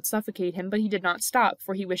as if it would suffocate him, but he did not stop,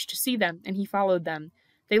 for he wished to see them, and he followed them.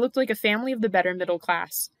 They looked like a family of the better middle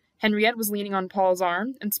class. Henriette was leaning on Paul's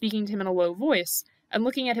arm, and speaking to him in a low voice, and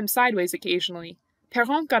looking at him sideways occasionally.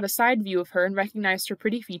 Parent got a side view of her and recognized her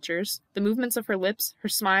pretty features, the movements of her lips, her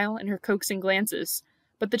smile, and her coaxing glances.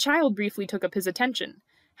 But the child briefly took up his attention.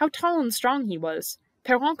 How tall and strong he was!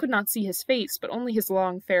 Parent could not see his face, but only his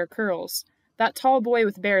long, fair curls. That tall boy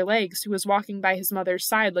with bare legs, who was walking by his mother's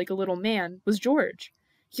side like a little man, was George.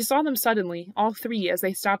 He saw them suddenly, all three, as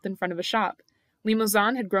they stopped in front of a shop.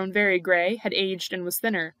 Maupassant had grown very grey, had aged, and was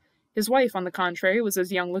thinner. His wife, on the contrary, was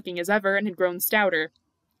as young-looking as ever, and had grown stouter.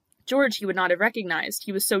 George he would not have recognized,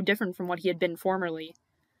 he was so different from what he had been formerly.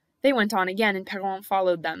 They went on again, and Parent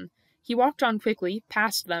followed them. He walked on quickly,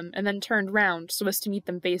 past them, and then turned round, so as to meet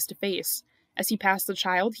them face to face. As he passed the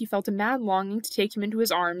child, he felt a mad longing to take him into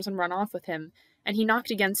his arms and run off with him, and he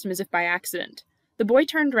knocked against him as if by accident. The boy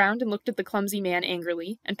turned round and looked at the clumsy man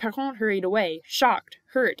angrily, and Parent hurried away, shocked,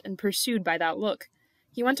 hurt, and pursued by that look.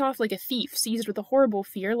 He went off like a thief, seized with a horrible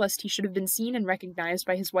fear lest he should have been seen and recognized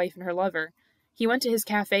by his wife and her lover. He went to his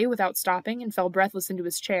café without stopping, and fell breathless into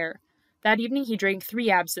his chair. That evening he drank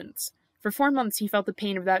 3 absinthes. For 4 months he felt the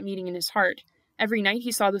pain of that meeting in his heart. Every night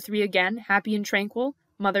he saw the three again, happy and tranquil,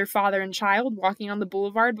 mother, father, and child, walking on the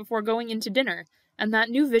boulevard before going in to dinner, and that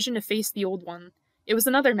new vision effaced the old one. It was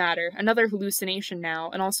another matter, another hallucination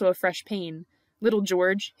now, and also a fresh pain. Little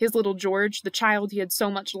George, his little George, the child he had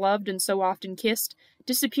so much loved and so often kissed,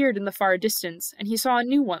 disappeared in the far distance, and he saw a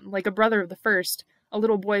new one, like a brother of the first, a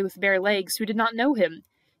little boy with bare legs who did not know him.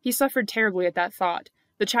 He suffered terribly at that thought.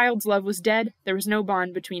 The child's love was dead, there was no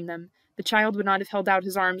bond between them. The child would not have held out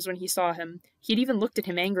his arms when he saw him. He had even looked at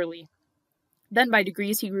him angrily. Then by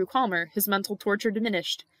degrees he grew calmer, his mental torture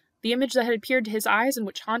diminished. The image that had appeared to his eyes and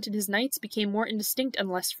which haunted his nights became more indistinct and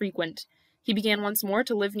less frequent. He began once more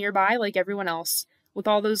to live nearby like everyone else, with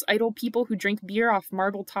all those idle people who drink beer off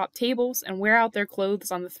marble-topped tables and wear out their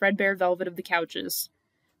clothes on the threadbare velvet of the couches.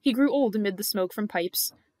 He grew old amid the smoke from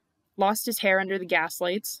pipes, lost his hair under the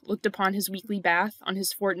gaslights, looked upon his weekly bath, on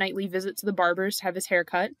his fortnightly visit to the barber's to have his hair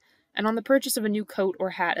cut, and on the purchase of a new coat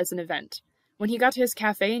or hat as an event. When he got to his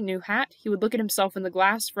café and new hat, he would look at himself in the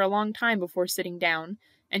glass for a long time before sitting down,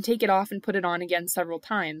 and take it off and put it on again several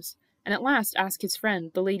times, and at last ask his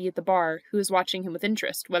friend, the lady at the bar, who was watching him with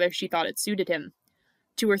interest, whether she thought it suited him.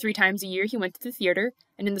 2 or 3 times a year he went to the theatre,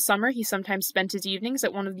 and in the summer he sometimes spent his evenings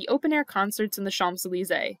at one of the open-air concerts in the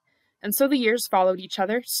Champs-Élysées. And so the years followed each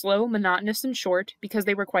other, slow, monotonous, and short, because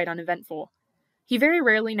they were quite uneventful. He very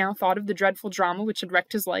rarely now thought of the dreadful drama which had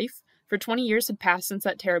wrecked his life, for 20 years had passed since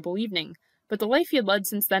that terrible evening, but the life he had led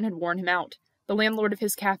since then had worn him out. The landlord of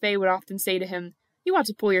his café would often say to him, "You ought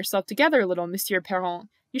to pull yourself together a little, Monsieur Parent.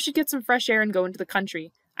 You should get some fresh air and go into the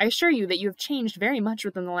country. I assure you that you have changed very much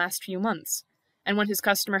within the last few months." And when his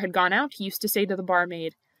customer had gone out, he used to say to the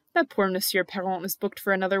barmaid, "That poor Monsieur Parent is booked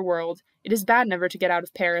for another world. It is bad never to get out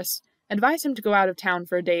of Paris. Advise him to go out of town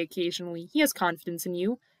for a day occasionally. He has confidence in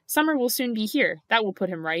you. Summer will soon be here. That will put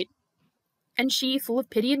him right." And she, full of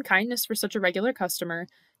pity and kindness for such a regular customer,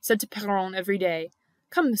 said to Parent every day,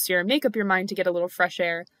 "Come, monsieur, make up your mind to get a little fresh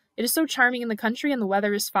air. It is so charming in the country, and the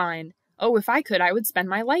weather is fine. Oh, if I could, I would spend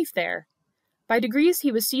my life there." By degrees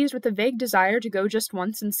he was seized with a vague desire to go just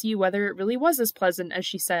once and see whether it really was as pleasant as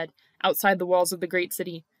she said, outside the walls of the great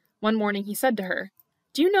city. One morning he said to her,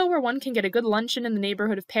 "Do you know where one can get a good luncheon in the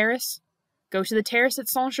neighborhood of Paris? Go to the terrace at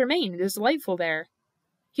Saint-Germain, it is delightful there."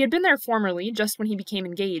 He had been there formerly, just when he became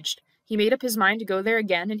engaged. He made up his mind to go there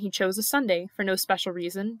again, and he chose a Sunday, for no special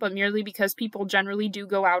reason, but merely because people generally do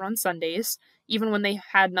go out on Sundays, even when they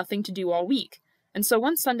had nothing to do all week, and so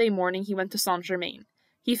one Sunday morning he went to Saint-Germain.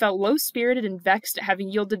 He felt low-spirited and vexed at having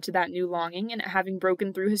yielded to that new longing and at having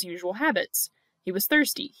broken through his usual habits. He was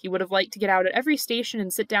thirsty. He would have liked to get out at every station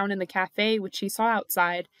and sit down in the café which he saw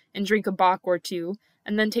outside, and drink a bock or two,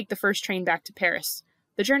 and then take the first train back to Paris.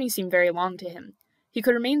 The journey seemed very long to him. He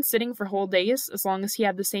could remain sitting for whole days, as long as he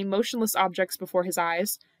had the same motionless objects before his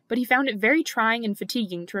eyes, but he found it very trying and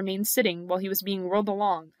fatiguing to remain sitting while he was being whirled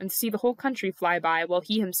along, and to see the whole country fly by while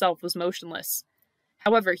he himself was motionless.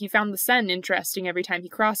 However, he found the Seine interesting every time he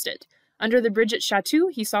crossed it. Under the bridge at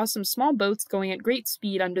Chatou, he saw some small boats going at great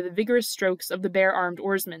speed under the vigorous strokes of the bare-armed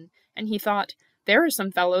oarsmen, and he thought, "There are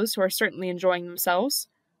some fellows who are certainly enjoying themselves."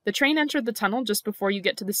 The train entered the tunnel just before you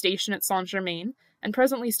get to the station at Saint-Germain, and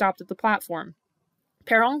presently stopped at the platform.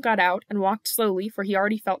 Parent got out and walked slowly, for he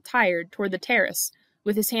already felt tired, toward the terrace,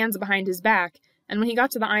 with his hands behind his back, and when he got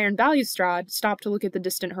to the iron balustrade, stopped to look at the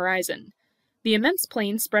distant horizon. The immense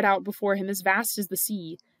plain spread out before him as vast as the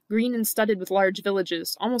sea, green and studded with large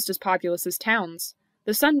villages, almost as populous as towns.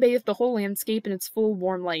 The sun bathed the whole landscape in its full,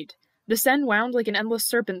 warm light. The Seine wound like an endless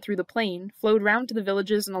serpent through the plain, flowed round to the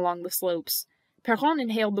villages and along the slopes. Parent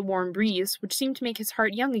inhaled the warm breeze, which seemed to make his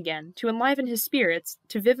heart young again, to enliven his spirits,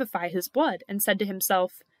 to vivify his blood, and said to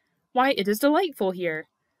himself, "Why, it is delightful here!"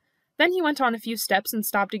 Then he went on a few steps and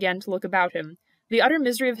stopped again to look about him. The utter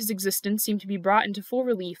misery of his existence seemed to be brought into full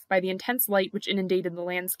relief by the intense light which inundated the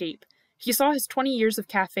landscape. He saw his 20 years of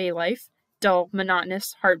café life, dull,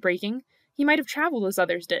 monotonous, heartbreaking. He might have travelled as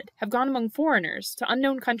others did, have gone among foreigners, to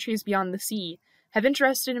unknown countries beyond the sea, have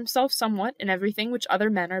interested himself somewhat in everything which other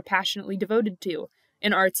men are passionately devoted to,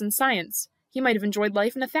 in arts and science. He might have enjoyed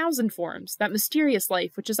life in 1,000 forms, that mysterious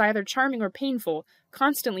life which is either charming or painful,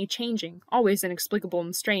 constantly changing, always inexplicable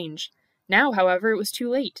and strange. Now, however, it was too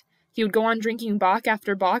late. He would go on drinking bock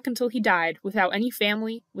after bock until he died, without any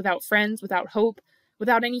family, without friends, without hope,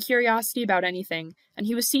 without any curiosity about anything, and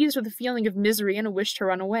he was seized with a feeling of misery and a wish to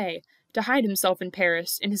run away, to hide himself in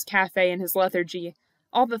Paris, in his café and his lethargy.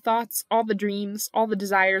 All the thoughts, all the dreams, all the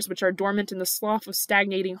desires which are dormant in the slough of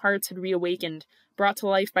stagnating hearts had reawakened, brought to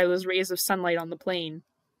life by those rays of sunlight on the plain.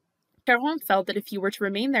 Parent felt that if he were to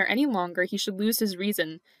remain there any longer he should lose his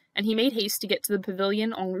reason, and he made haste to get to the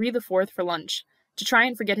pavilion Henri IV for lunch, to try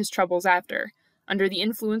and forget his troubles after, under the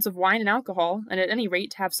influence of wine and alcohol, and at any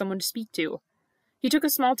rate to have someone to speak to. He took a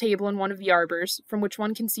small table in one of the arbours, from which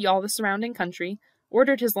one can see all the surrounding country,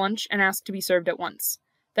 ordered his lunch, and asked to be served at once.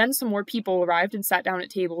 Then some more people arrived and sat down at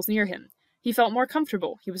tables near him. He felt more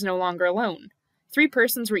comfortable. He was no longer alone. 3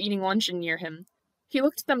 persons were eating luncheon near him. He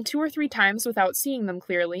looked at them 2 or 3 times without seeing them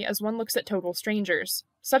clearly, as one looks at total strangers.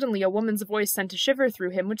 Suddenly a woman's voice sent a shiver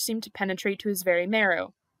through him which seemed to penetrate to his very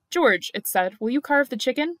marrow. "George," it said, "will you carve the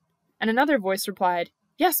chicken?" And another voice replied,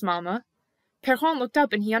 "Yes, mamma." Parent looked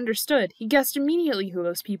up and he understood. He guessed immediately who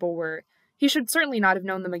those people were. He should certainly not have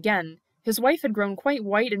known them again. His wife had grown quite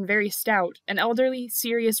white and very stout, an elderly,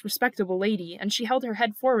 serious, respectable lady, and she held her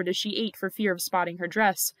head forward as she ate for fear of spotting her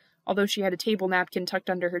dress. Although she had a table napkin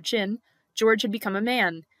tucked under her chin, George had become a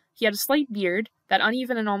man. He had a slight beard, that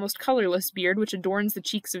uneven and almost colourless beard which adorns the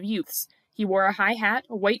cheeks of youths. He wore a high hat,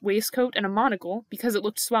 a white waistcoat, and a monocle, because it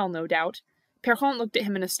looked swell, no doubt. Parent looked at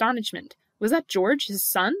him in astonishment. Was that George, his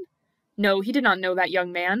son? No, he did not know that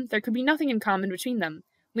young man. There could be nothing in common between them.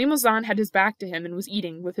 Maupassant had his back to him and was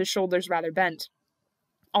eating, with his shoulders rather bent.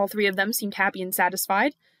 All 3 of them seemed happy and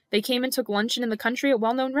satisfied. They came and took luncheon in the country at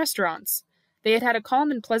well-known restaurants. They had had a calm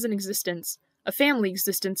and pleasant existence, a family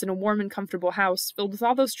existence in a warm and comfortable house, filled with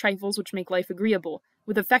all those trifles which make life agreeable,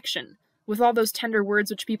 with affection, with all those tender words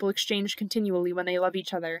which people exchange continually when they love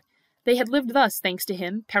each other. They had lived thus, thanks to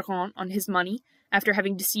him, Parent, on his money, after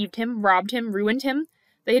having deceived him, robbed him, ruined him.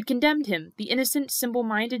 They had condemned him, the innocent,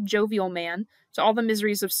 simple-minded, jovial man, to all the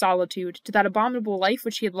miseries of solitude, to that abominable life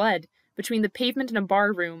which he had led, between the pavement and a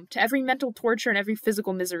bar-room, to every mental torture and every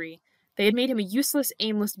physical misery. They had made him a useless,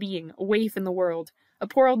 aimless being, a waif in the world, a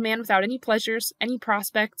poor old man without any pleasures, any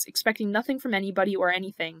prospects, expecting nothing from anybody or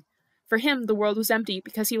anything. For him, the world was empty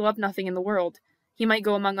because he loved nothing in the world. He might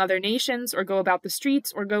go among other nations, or go about the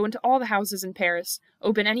streets, or go into all the houses in Paris,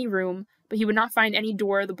 open any room, but he would not find any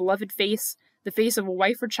door the beloved face, the face of a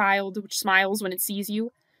wife or child, which smiles when it sees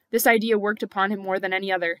you. This idea worked upon him more than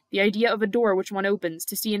any other, the idea of a door which one opens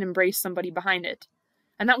to see and embrace somebody behind it.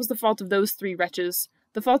 And that was the fault of those 3 wretches,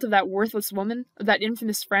 the fault of that worthless woman, of that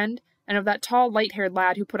infamous friend, and of that tall, light-haired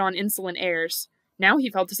lad who put on insolent airs. Now he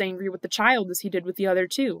felt as angry with the child as he did with the other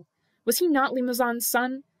 2. Was he not Maupassant's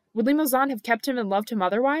son? Would Maupassant have kept him and loved him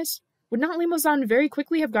otherwise? Would not Maupassant very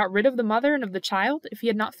quickly have got rid of the mother and of the child, if he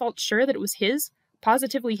had not felt sure that it was his,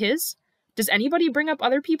 positively his? Does anybody bring up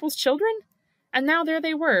other people's children? And now there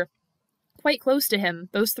they were, quite close to him,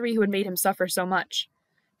 those 3 who had made him suffer so much.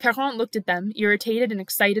 Parent looked at them, irritated and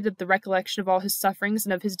excited at the recollection of all his sufferings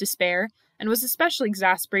and of his despair, and was especially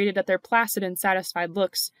exasperated at their placid and satisfied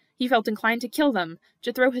looks. He felt inclined to kill them,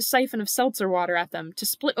 to throw his siphon of seltzer water at them, to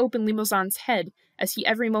split open Limousin's head, as he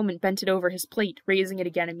every moment bent it over his plate, raising it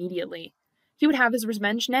again immediately. He would have his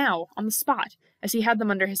revenge now, on the spot, as he had them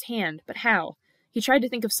under his hand, but how? He tried to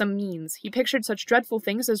think of some means. He pictured such dreadful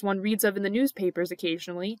things as one reads of in the newspapers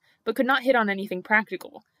occasionally, but could not hit on anything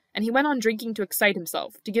practical. And he went on drinking to excite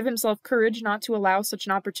himself, to give himself courage not to allow such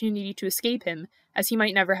an opportunity to escape him, as he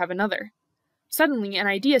might never have another. Suddenly an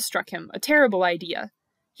idea struck him, a terrible idea.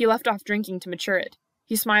 He left off drinking to mature it.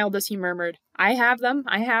 He smiled as he murmured, I have them,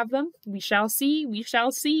 we shall see, we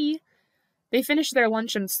shall see. They finished their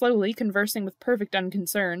luncheon slowly, conversing with perfect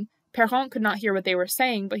unconcern. Parent could not hear what they were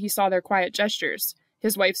saying, but he saw their quiet gestures.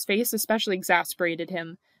 His wife's face especially exasperated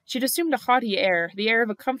him. She had assumed a haughty air, the air of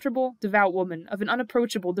a comfortable, devout woman, of an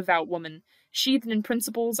unapproachable devout woman, sheathed in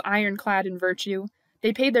principles, iron-clad in virtue.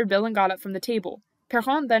 They paid their bill and got up from the table.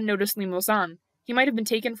 Parent then noticed Limousin. He might have been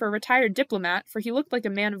taken for a retired diplomat, for he looked like a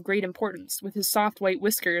man of great importance, with his soft white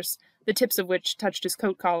whiskers, the tips of which touched his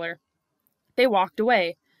coat collar. They walked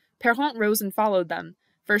away. Parent rose and followed them.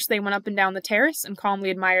 First they went up and down the terrace, and calmly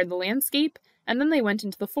admired the landscape, and then they went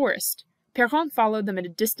into the forest. Parent followed them at a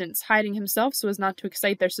distance, hiding himself so as not to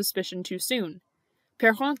excite their suspicion too soon.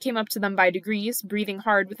 Parent came up to them by degrees, breathing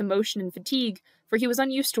hard with emotion and fatigue, for he was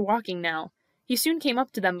unused to walking now. He soon came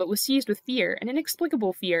up to them, but was seized with fear, an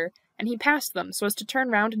inexplicable fear, and he passed them so as to turn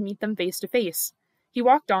round and meet them face to face. He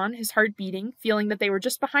walked on, his heart beating, feeling that they were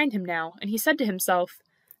just behind him now, and he said to himself,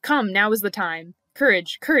 Come, now is the time.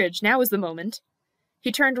 Courage, courage, now is the moment.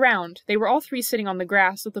 He turned round. They were all three sitting on the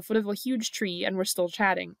grass at the foot of a huge tree, and were still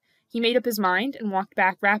chatting. He made up his mind, and walked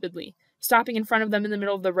back rapidly. Stopping in front of them in the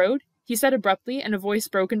middle of the road, he said abruptly, in a voice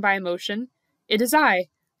broken by emotion, It is I.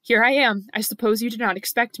 Here I am. I suppose you did not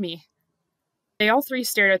expect me. They all three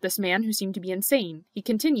stared at this man, who seemed to be insane. He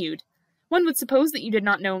continued, One would suppose that you did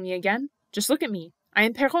not know me again. Just look at me. I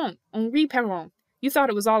am Parent, Henri Parent. You thought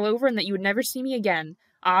it was all over and that you would never see me again.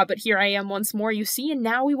 Ah, but here I am once more, you see, and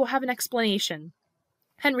now we will have an explanation.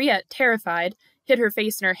 Henriette, terrified, hid her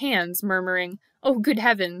face in her hands, murmuring, Oh, good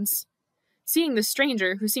heavens! Seeing the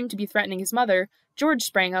stranger, who seemed to be threatening his mother, George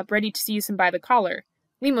sprang up, ready to seize him by the collar.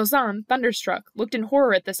 Limousin, thunderstruck, looked in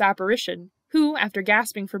horror at this apparition, who, after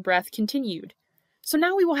gasping for breath, continued, So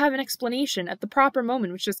now we will have an explanation, at the proper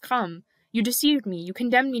moment which has come. You deceived me, you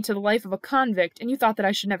condemned me to the life of a convict, and you thought that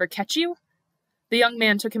I should never catch you? The young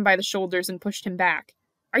man took him by the shoulders and pushed him back.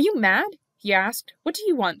 Are you mad? He asked. What do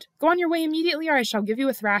you want? Go on your way immediately, or I shall give you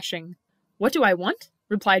a thrashing. What do I want?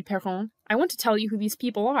 Replied Parent. I want to tell you who these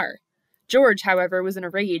people are. George, however, was in a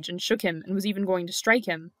rage, and shook him, and was even going to strike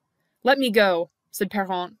him. Let me go, said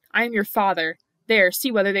Parent. I am your father. There,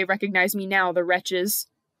 see whether they recognize me now, the wretches.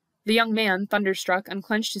 The young man, thunderstruck,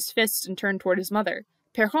 unclenched his fists and turned toward his mother.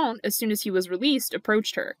 Parent, as soon as he was released,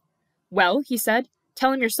 approached her. Well, he said,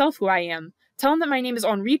 tell him yourself who I am. Tell him that my name is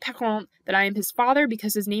Henri Parent, that I am his father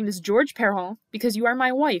because his name is George Parent, because you are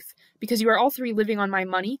my wife, because you are all three living on my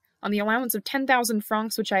money, on the allowance of 10,000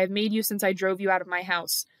 francs which I have made you since I drove you out of my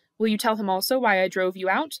house. Will you tell him also why I drove you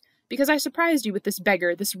out? Because I surprised you with this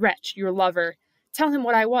beggar, this wretch, your lover. Tell him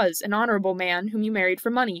what I was, an honorable man, whom you married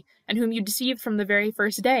for money, and whom you deceived from the very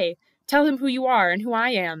first day. Tell him who you are, and who I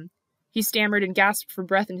am. He stammered and gasped for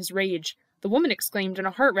breath in his rage. The woman exclaimed in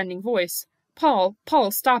a heart-rending voice, Paul,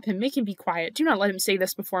 stop him, make him be quiet. Do not let him say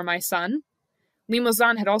this before my son.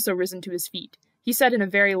 Limousin had also risen to his feet. He said in a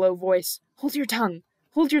very low voice, Hold your tongue.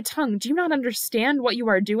 Hold your tongue. Do you not understand what you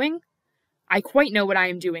are doing? I quite know what I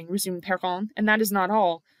am doing, resumed Parent, and that is not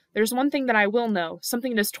all. There is one thing that I will know,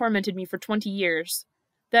 something that has tormented me for 20 years.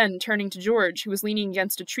 Then, turning to George, who was leaning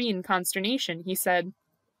against a tree in consternation, he said,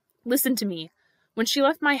 Listen to me. When she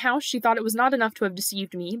left my house, she thought it was not enough to have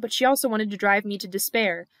deceived me, but she also wanted to drive me to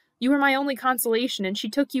despair. You were my only consolation, and she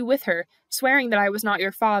took you with her, swearing that I was not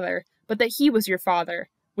your father, but that he was your father.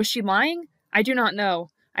 Was she lying? I do not know.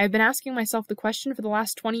 I have been asking myself the question for the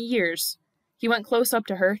last 20 years. He went close up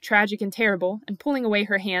to her, tragic and terrible, and pulling away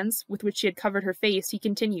her hands, with which she had covered her face, he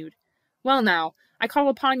continued, Well now, I call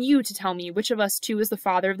upon you to tell me which of us two is the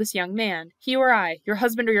father of this young man, he or I, your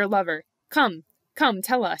husband or your lover. Come,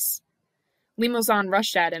 tell us. Limousin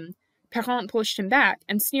rushed at him. Parent pushed him back,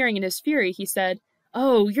 and sneering in his fury, he said,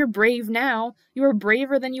 Oh, you're brave now. You are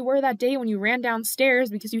braver than you were that day when you ran downstairs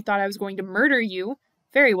because you thought I was going to murder you.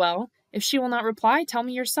 Very well. If she will not reply, tell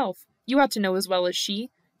me yourself. You ought to know as well as she.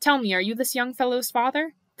 Tell me, are you this young fellow's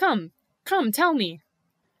father? Come, tell me.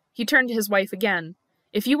 He turned to his wife again.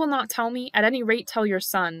 If you will not tell me, at any rate tell your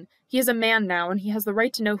son. He is a man now, and he has the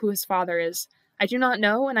right to know who his father is. I do not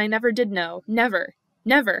know, and I never did know. Never.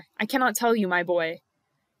 Never! I cannot tell you, my boy.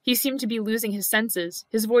 He seemed to be losing his senses.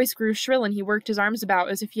 His voice grew shrill and he worked his arms about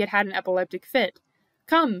as if he had had an epileptic fit.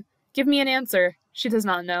 Come, give me an answer. She does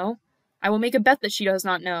not know. I will make a bet that she does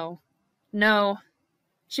not know. No.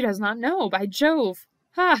 She does not know, by Jove!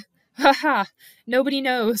 Ha! Ha ha! Nobody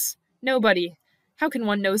knows. Nobody. How can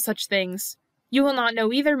one know such things? You will not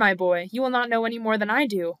know either, my boy. You will not know any more than I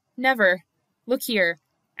do. Never. Look here.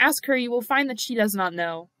 Ask her, you will find that she does not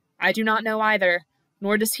know. I do not know either.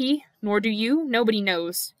 Nor does he, nor do you. Nobody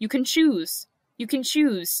knows. You can choose. You can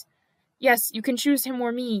choose. Yes, you can choose him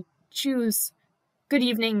or me. Choose. Good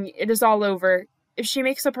evening. It is all over. If she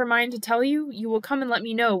makes up her mind to tell you, you will come and let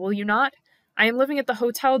me know, will you not? I am living at the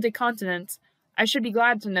Hotel des Continents. I should be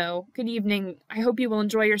glad to know. Good evening. I hope you will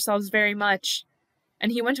enjoy yourselves very much.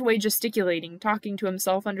 And he went away gesticulating, talking to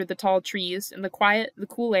himself under the tall trees, in the quiet, the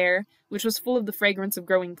cool air, which was full of the fragrance of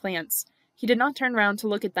growing plants. He did not turn round to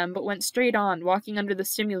look at them, but went straight on, walking under the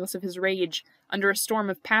stimulus of his rage, under a storm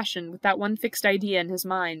of passion, with that one fixed idea in his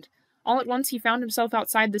mind. All at once he found himself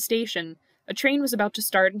outside the station. A train was about to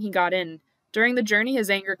start, and he got in. During the journey his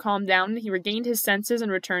anger calmed down, and he regained his senses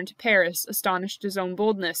and returned to Paris, astonished at his own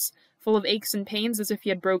boldness, full of aches and pains as if he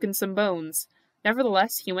had broken some bones.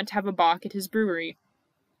 Nevertheless, he went to have a bock at his brewery.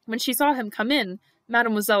 When she saw him come in,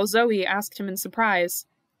 Mademoiselle Zoe asked him in surprise,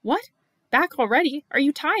 "What? Back already? Are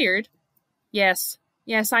you tired?" Yes,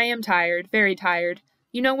 I am tired, very tired.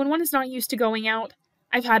 You know, when one is not used to going out,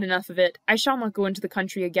 I've had enough of it. I shall not go into the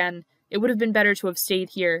country again. It would have been better to have stayed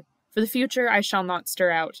here. For the future, I shall not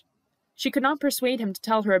stir out. She could not persuade him to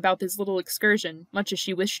tell her about this little excursion, much as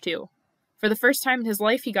she wished to. For the first time in his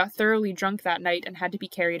life he got thoroughly drunk that night and had to be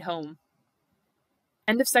carried home.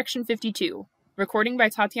 End of section 52. Recording by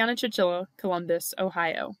Tatiana Chichilla, Columbus,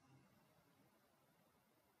 Ohio.